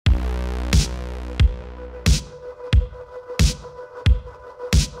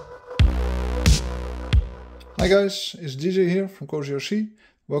Hi guys, it's DJ here from Cozy RC.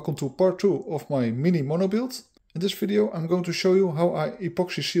 Welcome to part 2 of my mini mono build. In this video I'm going to show you how I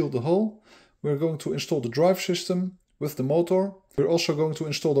epoxy seal the hull. We're going to install the drive system with the motor. We're also going to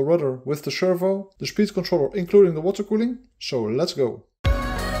install the rudder with the servo, the speed controller including the water cooling. So let's go!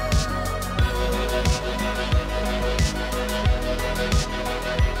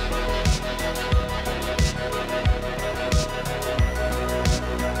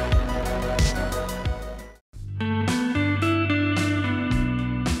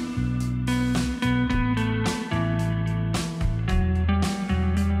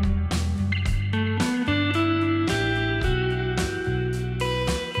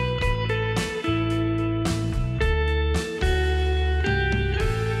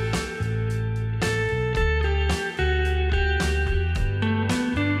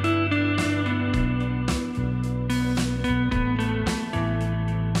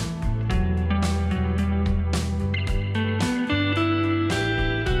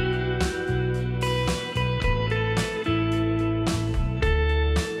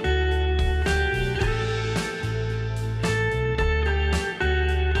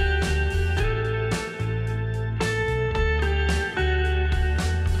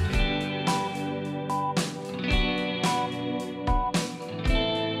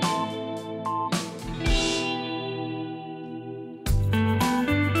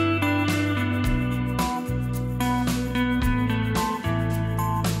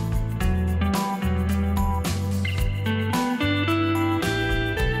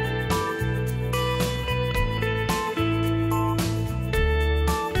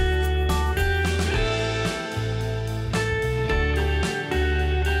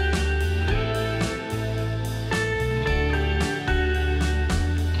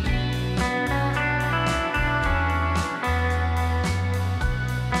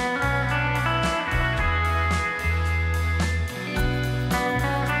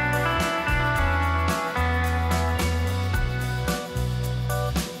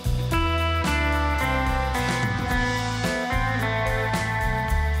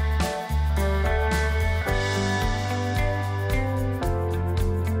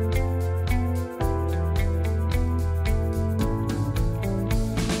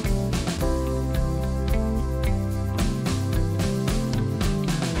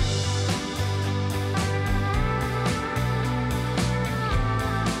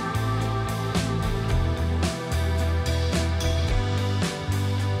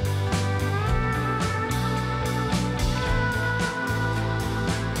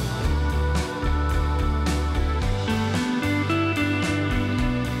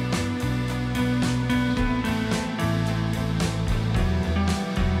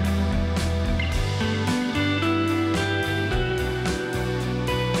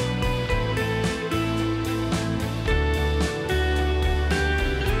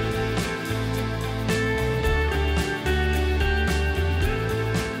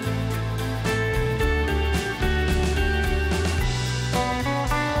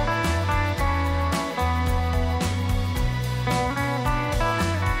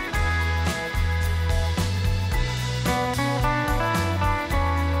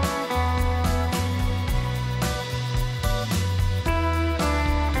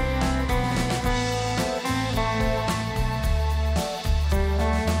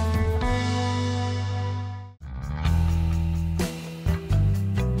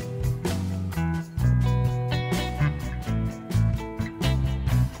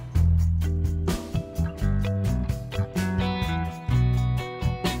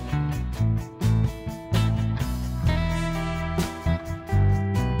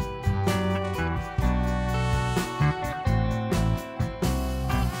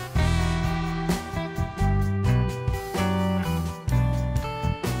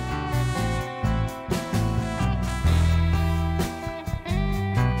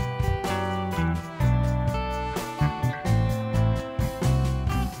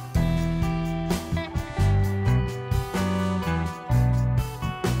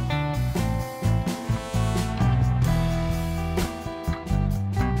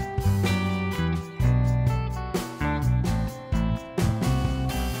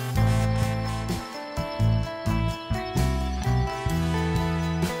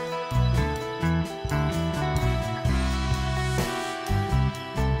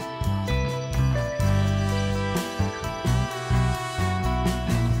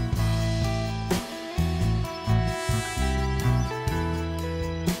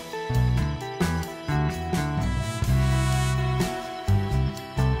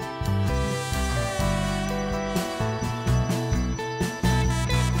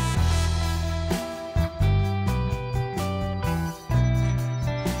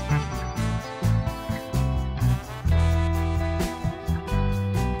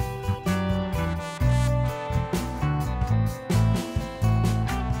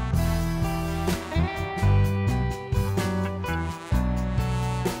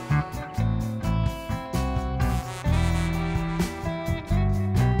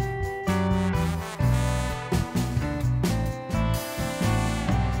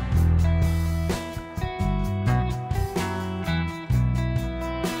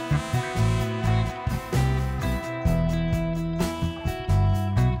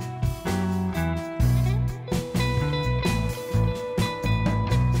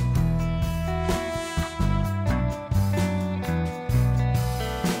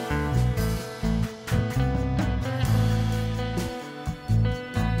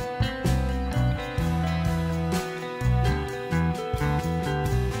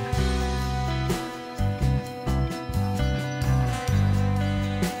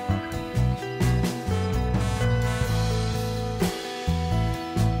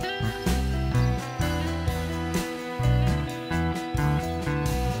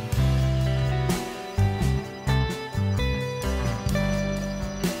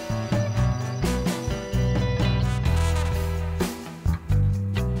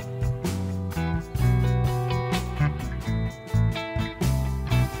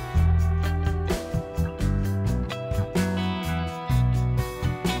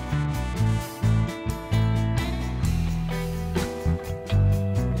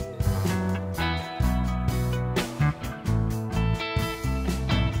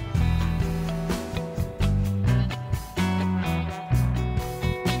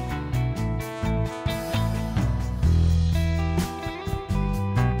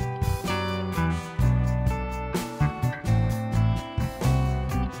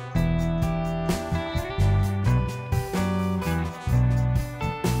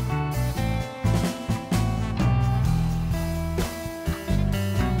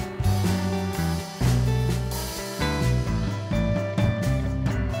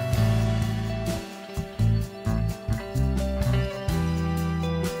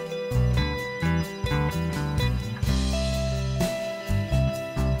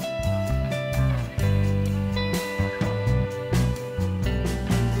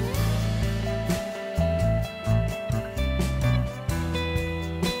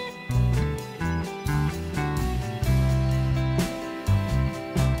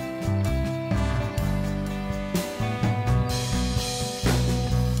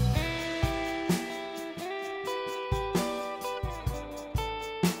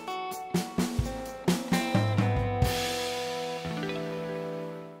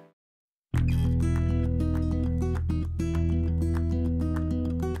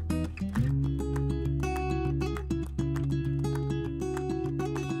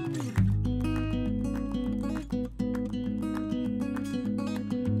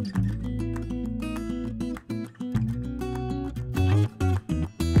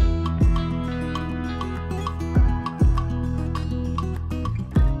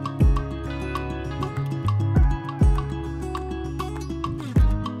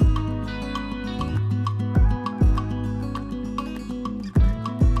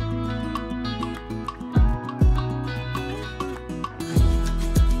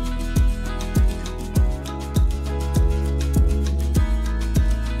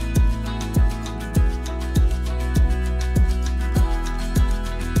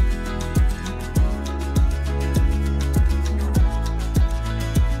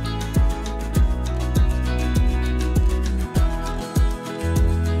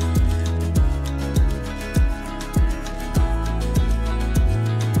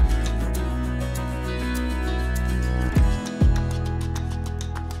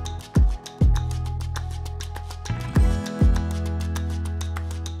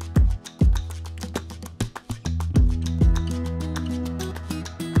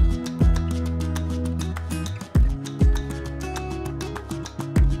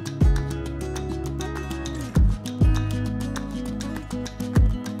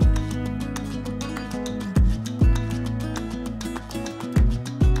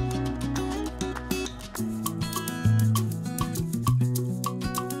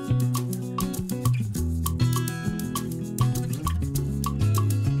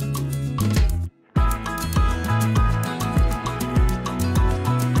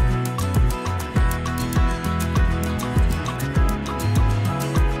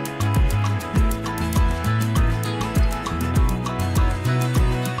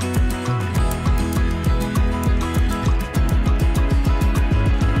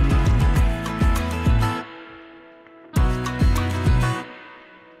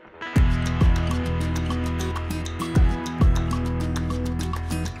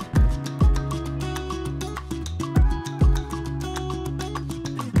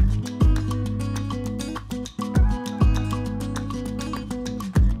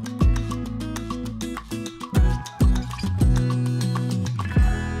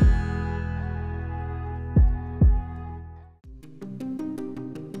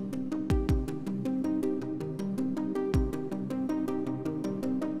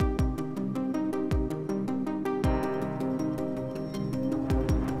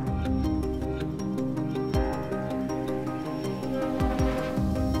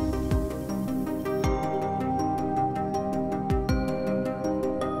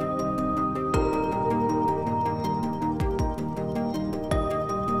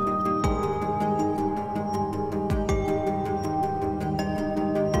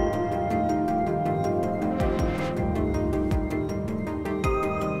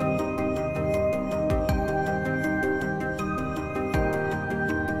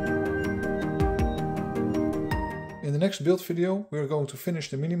 next build video we're going to finish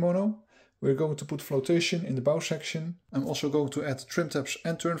the mini mono. We're going to put flotation in the bow section. I'm also going to add trim tabs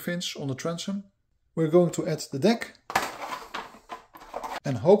and turn fins on the transom. We're going to add the deck.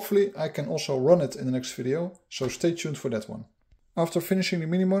 And hopefully I can also run it in the next video, so stay tuned for that one. After finishing the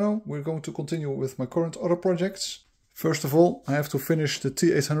mini mono, we're going to continue with my current other projects. First of all, I have to finish the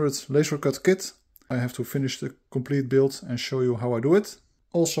T800 laser cut kit. I have to finish the complete build and show you how I do it.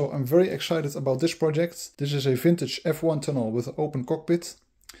 Also, I'm very excited about this project. This is a vintage F1 tunnel with an open cockpit.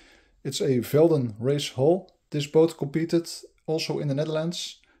 It's a Velden race hull. This boat competed also in the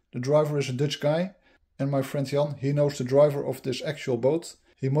Netherlands. The driver is a Dutch guy. And my friend Jan, he knows the driver of this actual boat.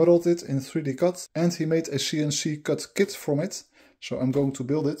 He modeled it in 3D cut and he made a CNC cut kit from it. So I'm going to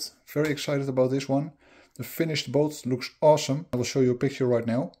build it. Very excited about this one. The finished boat looks awesome. I will show you a picture right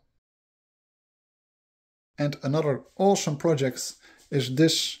now. And another awesome project is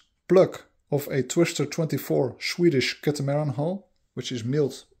this plug of a Twister 24 Swedish catamaran hull, which is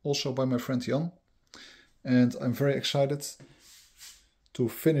milled also by my friend Jan. And I'm very excited to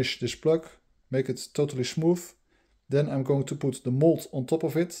finish this plug, make it totally smooth. Then I'm going to put the mold on top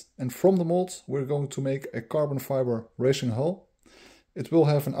of it. And from the mold, we're going to make a carbon fiber racing hull. It will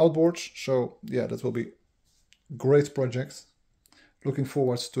have an outboard, so yeah, that will be a great project. Looking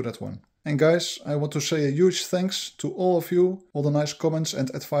forward to that one. And guys, I want to say a huge thanks to all of you, all the nice comments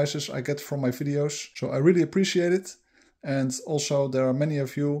and advices I get from my videos. So I really appreciate it. And also there are many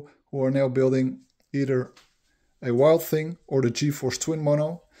of you who are now building either a Wild Thing or the GeForce Twin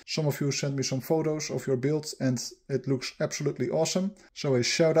Mono. Some of you sent me some photos of your build and it looks absolutely awesome. So a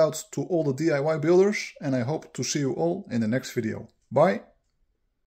shout out to all the DIY builders and I hope to see you all in the next video. Bye!